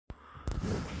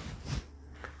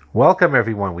Welcome,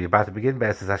 everyone. We're about to begin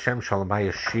B'ezras Hashem Shalom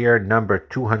Bayis Shir number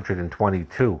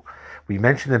 222. We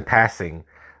mentioned in passing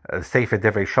Sefer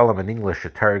Devrei Shalom in English, A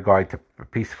Torah Guide to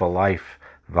Peaceful Life,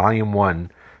 Volume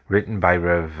 1, written by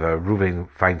Rav Reuven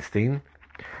Feinstein.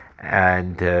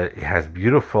 And it has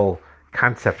beautiful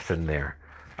concepts in there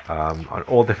on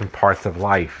all different parts of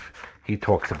life. He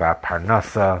talks about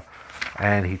Parnasa,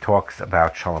 and he talks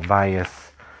about Shalom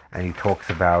Bayis, and he talks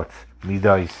about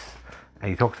Midos, and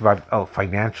he talks about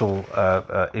financial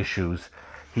issues.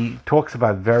 He talks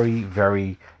about very,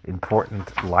 very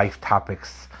important life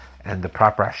topics and the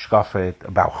proper hashkafa,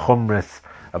 about chumras,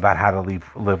 about how to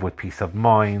live with peace of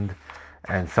mind,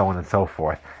 and so on and so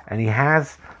forth. And he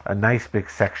has a nice big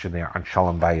section there on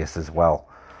Shalom Bayis as well.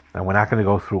 And we're not going to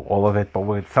go through all of it,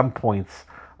 but at some points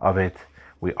of it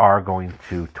we are going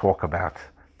to talk about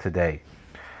today.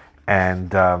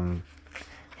 And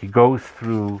he goes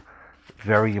through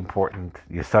very important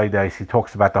Yesodais. He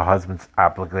talks about the husband's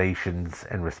obligations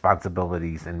and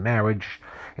responsibilities in marriage,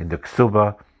 in the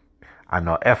Ksuba,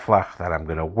 Ano Eflach, that I'm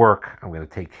going to work, I'm going to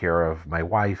take care of my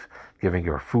wife, giving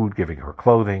her food, giving her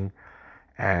clothing,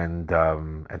 and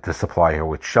to supply her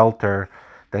with shelter.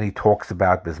 Then he talks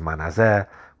about Bizman Hazeh,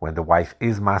 when the wife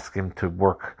is maskim to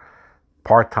work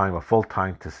part-time or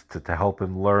full-time to help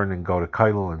him learn and go to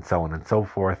Kailul and so on and so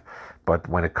forth. But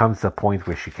when it comes to a point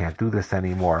where she can't do this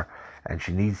anymore, and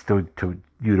she needs to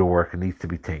work and needs to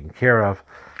be taken care of,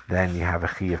 then you have a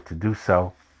chiyuv to do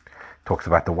so. Talks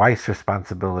about the wife's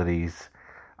responsibilities,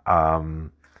 and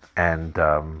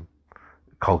kol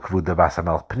kvuda bas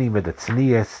hamelech pnima, the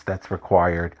tznius that's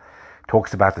required.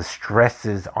 Talks about the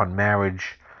stresses on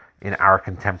marriage in our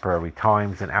contemporary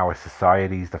times, in our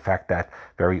societies, the fact that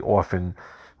very often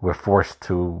we're forced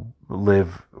to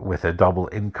live with a double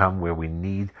income where we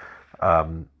need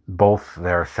both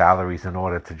their salaries in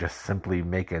order to just simply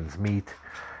make ends meet,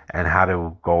 and how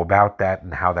to go about that,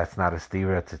 and how that's not a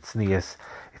stira, it's a tznius.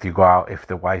 If you go out, if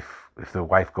the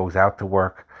wife goes out to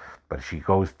work, but she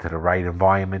goes to the right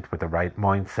environment with the right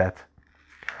mindset.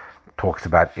 Talks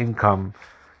about income,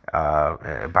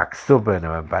 about ksuba, and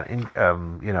about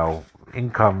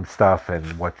income stuff,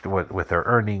 and what with their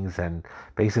earnings, and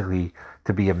basically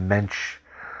to be a mensch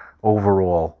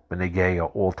overall,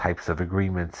 benegeya, all types of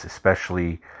agreements,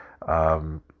 especially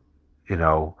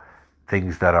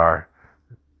things that are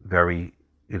very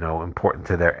important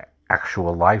to their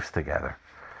actual lives together.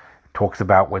 It talks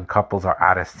about when couples are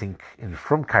out of sync in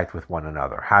frumkeit with one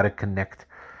another, how to connect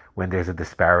when there's a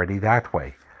disparity that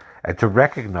way, and to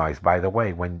recognize, by the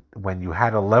way, when you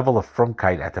had a level of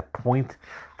frumkeit at the point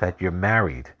that you're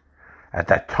married, at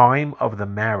that time of the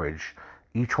marriage,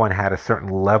 each one had a certain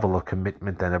level of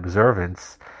commitment and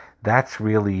observance. That's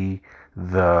really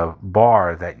the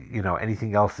bar that,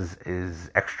 anything else is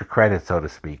extra credit, so to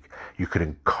speak. You could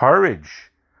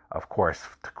encourage, of course,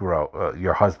 to grow,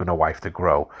 your husband or wife to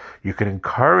grow. You can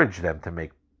encourage them to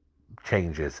make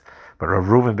changes. But Rav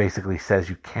Reuven basically says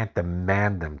you can't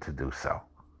demand them to do so.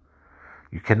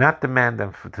 You cannot demand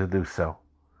them to do so.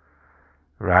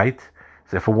 Right?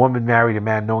 So if a woman married a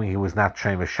man knowing he was not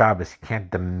Shema Shabbos, you can't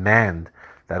demand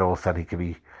that all of a sudden he could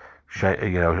be,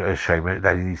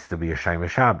 that he needs to be a Shema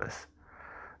Shabbos.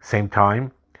 Same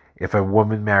time, if a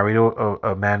man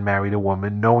married a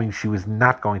woman knowing she was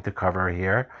not going to cover her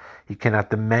hair, he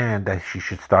cannot demand that she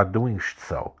should start doing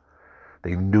so.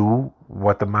 They knew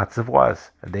what the matzav was,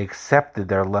 and they accepted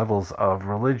their levels of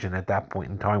religion at that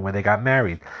point in time when they got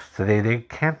married. So they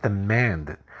can't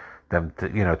demand them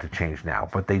to change now,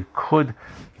 but they could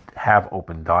have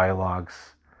open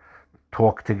dialogues,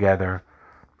 talk together,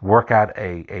 work out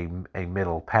a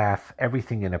middle path,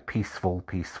 everything in a peaceful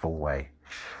way.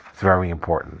 It's very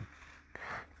important.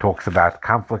 Talks about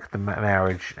conflict in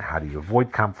marriage, how do you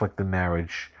avoid conflict in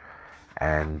marriage,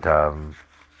 and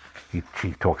he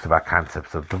talks about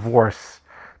concepts of divorce.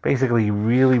 Basically, he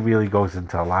really, really goes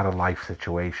into a lot of life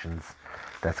situations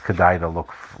that's kedai to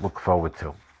look forward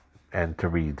to and to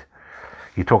read.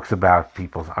 He talks about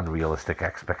people's unrealistic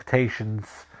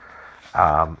expectations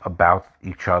about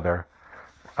each other,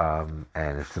 and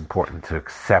it's important to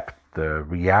accept the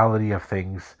reality of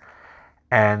things.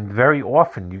 And very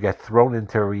often you get thrown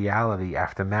into a reality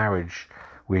after marriage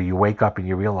where you wake up and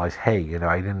you realize, hey,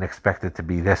 I didn't expect it to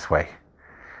be this way.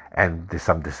 And there's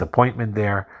some disappointment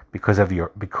there because of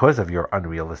your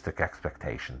unrealistic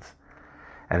expectations.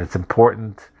 And it's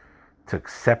important to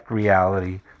accept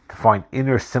reality, to find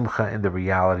inner simcha in the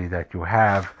reality that you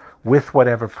have with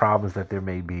whatever problems that there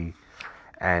may be,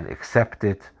 and accept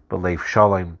it, b'leiv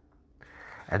shalom.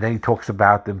 And then he talks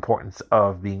about the importance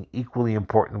of being equally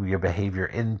important with your behavior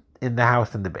in the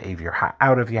house and the behavior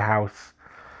out of your house.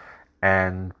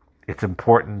 And it's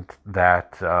important that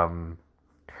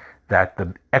that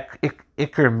the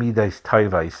Iker Midas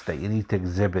Toivos that you need to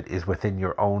exhibit is within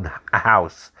your own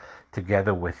house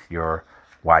together with your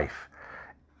wife.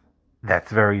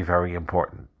 That's very, very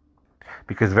important.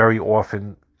 Because very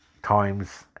often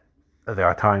there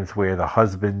are times where the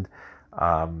husband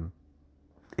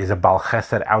is a Baal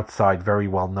Chesed outside, very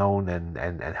well known,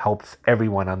 and helps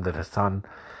everyone under the sun,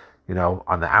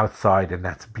 on the outside, and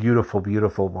that's beautiful,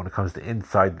 beautiful. When it comes to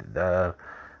inside the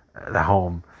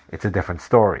home, it's a different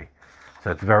story. So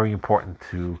it's very important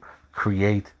to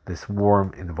create this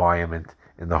warm environment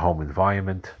in the home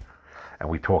environment.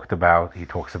 And he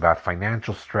talks about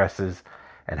financial stresses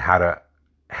and how to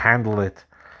handle it,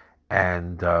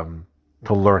 and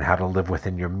to learn how to live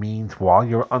within your means while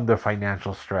you're under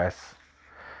financial stress.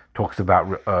 Talks about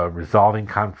resolving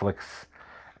conflicts,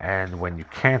 and when you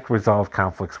can't resolve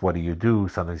conflicts, what do?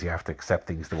 Sometimes you have to accept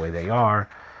things the way they are,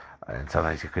 and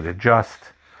sometimes you could adjust,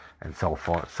 and so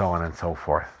forth, so on and so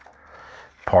forth.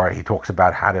 He talks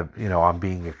about how to, on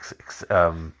being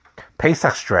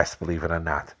Pesach stress, believe it or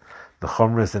not, the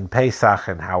chumras in Pesach,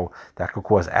 and how that could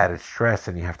cause added stress,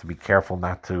 and you have to be careful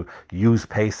not to use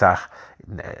Pesach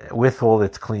with all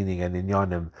its cleaning and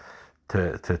inyanim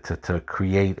to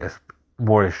create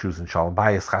more issues in Shalom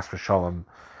Bayis, Chas v'Shalom.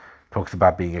 Talks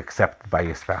about being accepted by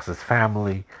your spouse's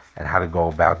family and how to go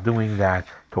about doing that.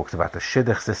 Talks about the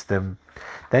shidduch system.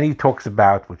 Then he talks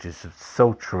about, which is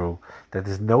so true, that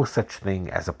there's no such thing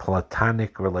as a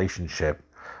platonic relationship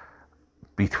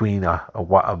between a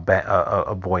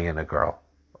boy and a girl.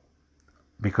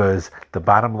 Because the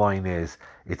bottom line is,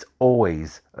 it's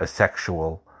always a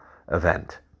sexual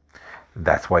event.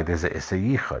 That's why there's a Issa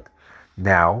Yichud.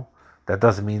 Now, that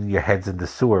doesn't mean your head's in the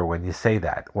sewer when you say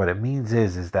that. What it means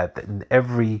is that in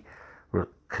every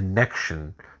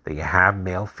connection that you have,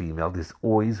 male, female, there's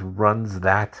always runs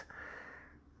that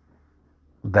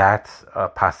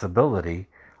possibility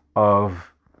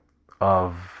of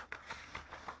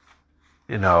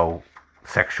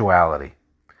sexuality.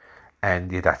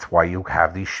 And that's why you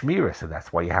have these shmiras, and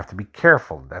that's why you have to be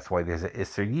careful. That's why there's an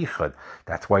Isser Yichud.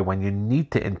 That's why when you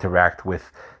need to interact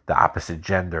with the opposite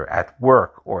gender at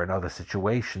work or in other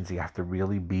situations, you have to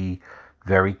really be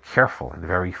very careful and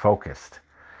very focused.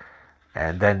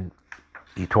 And then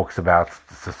he talks about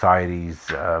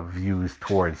society's views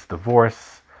towards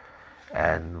divorce,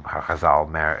 and how Chazal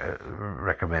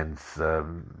recommends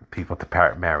people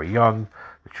to marry young.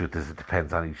 The truth is, it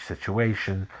depends on each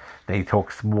situation. Then he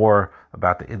talks more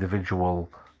about the individual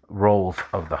roles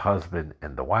of the husband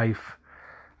and the wife.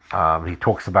 He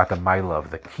talks about the Maila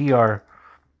of the Kiyar,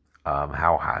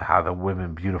 how the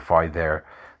women beautify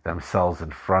themselves in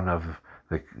front of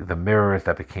the mirrors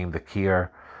that became the Kiyar,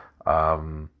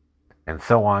 and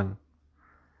so on.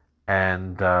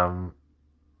 And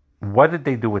what did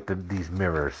they do with these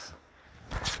mirrors?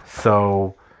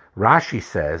 So Rashi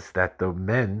says that the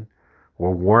men were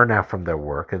worn out from their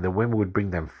work, and the women would bring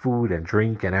them food and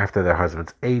drink, and after their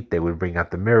husbands ate, they would bring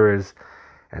out the mirrors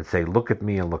and say, look at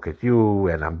me and look at you,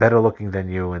 and I'm better looking than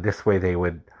you, and this way they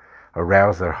would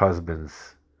arouse their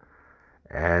husbands.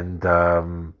 And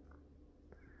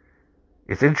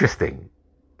it's interesting.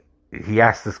 He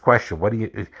asked this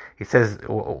question, he says,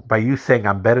 by you saying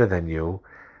I'm better than you,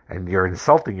 and you're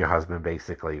insulting your husband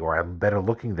basically, or I'm better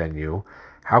looking than you,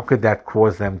 how could that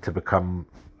cause them to become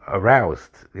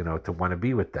aroused, to want to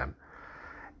be with them?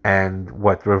 And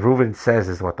what Rav Reuven says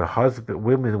is what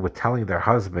women were telling their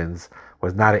husbands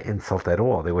was not an insult at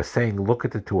all. They were saying, look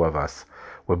at the two of us.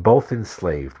 We're both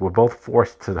enslaved. We're both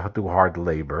forced to do hard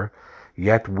labor,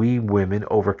 yet we women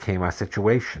overcame our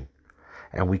situation.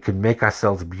 And we can make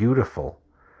ourselves beautiful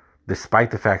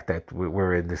despite the fact that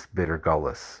we're in this bitter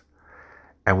gullus.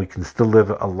 And we can still live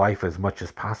a life as much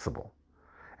as possible.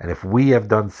 And if we have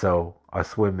done so,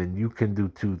 us women, you can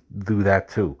do that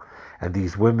too. And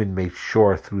these women made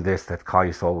sure through this that Klal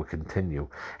Yisrael would continue.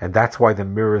 And that's why the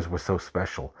mirrors were so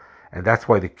special. And that's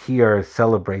why the Kiyar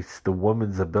celebrates the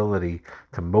woman's ability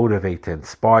to motivate, to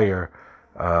inspire,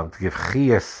 to give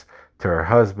chiyas to her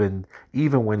husband,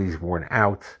 even when he's worn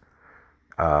out,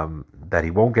 that he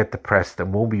won't get depressed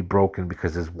and won't be broken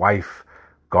because his wife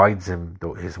guides him,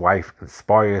 his wife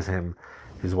inspires him,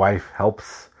 his wife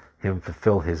helps him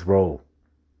fulfill his role.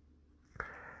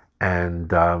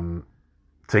 And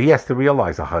so he has to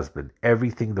realize, a husband,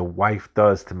 everything the wife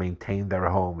does to maintain their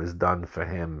home is done for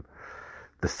him.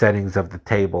 The settings of the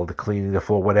table, the cleaning the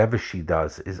floor, whatever she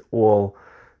does is all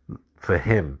for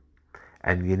him.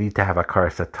 And you need to have a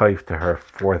karas hatov to her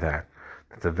for that.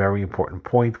 That's a very important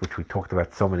point, which we talked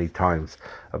about so many times,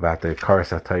 about the karas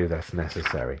hatov that's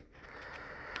necessary.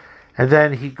 And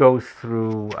then he goes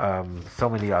through so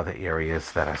many other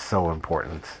areas that are so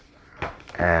important.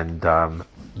 And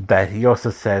that he also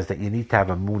says that you need to have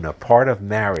emunah. Part of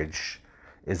marriage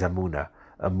is emunah.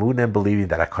 Emunah in believing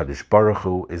that HaKadosh Baruch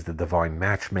Hu is the divine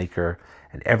matchmaker,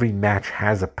 and every match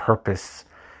has a purpose,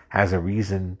 has a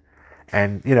reason.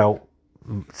 And,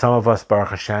 some of us, Baruch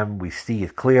Hashem, we see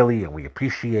it clearly and we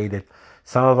appreciate it.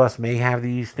 Some of us may have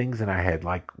these things in our head,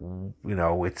 like,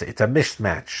 it's a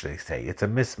mismatch, they say. It's a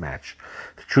mismatch.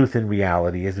 The truth in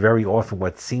reality is very often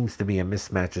what seems to be a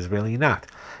mismatch is really not.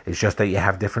 It's just that you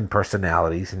have different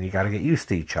personalities and you got to get used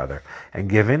to each other and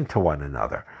give in to one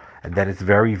another. And then it's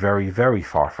very, very, very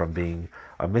far from being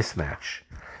a mismatch.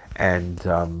 And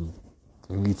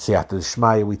Yitziat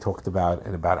Shmaya we talked about,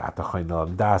 and about Atachoin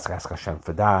Olam Das, ask Hashem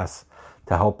for Das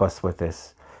to help us with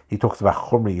this. He talks about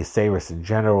Chumra Yiseris in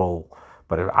general,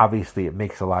 but obviously it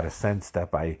makes a lot of sense that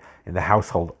in the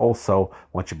household also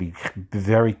one should be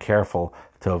very careful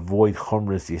to avoid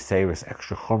Chumras Yiseris,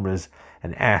 extra Chumras,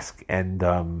 and ask, and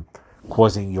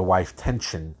causing your wife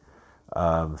tension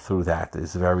through that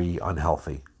is very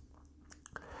unhealthy.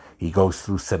 He goes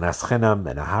through Sinas Chinam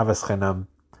and Ahavas Chinam.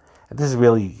 And this is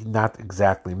really not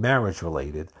exactly marriage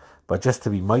related, but just to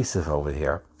be meisiv over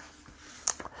here,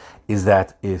 is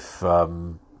that if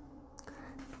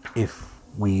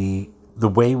the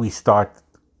way we start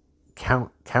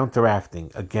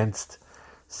counteracting against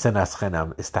Sinas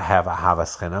Chinam is to have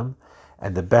Ahavas Chinam,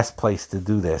 and the best place to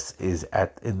do this is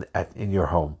in your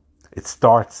home. It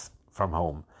starts from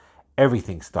home.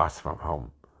 Everything starts from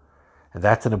home. And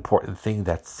that's an important thing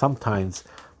that sometimes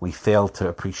we fail to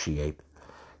appreciate.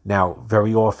 Now,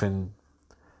 very often,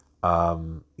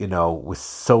 we're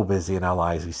so busy in our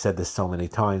lives. We said this so many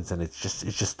times, and it's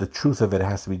just the truth of it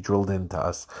has to be drilled into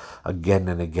us again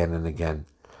and again and again,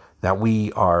 that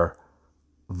we are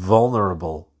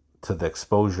vulnerable to the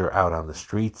exposure out on the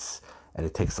streets, and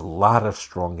it takes a lot of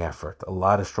strong effort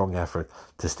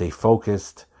to stay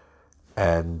focused,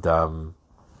 and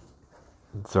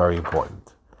it's very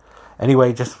important.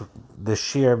 Anyway, just the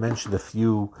shir mentioned a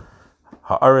few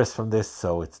ha'aras from this,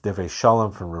 so it's Divrei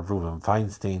Shalom from Rav Reuven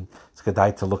Feinstein. It's good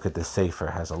to look at the Sefer.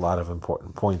 It has a lot of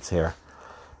important points here.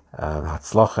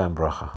 Hatzlacha and bracha.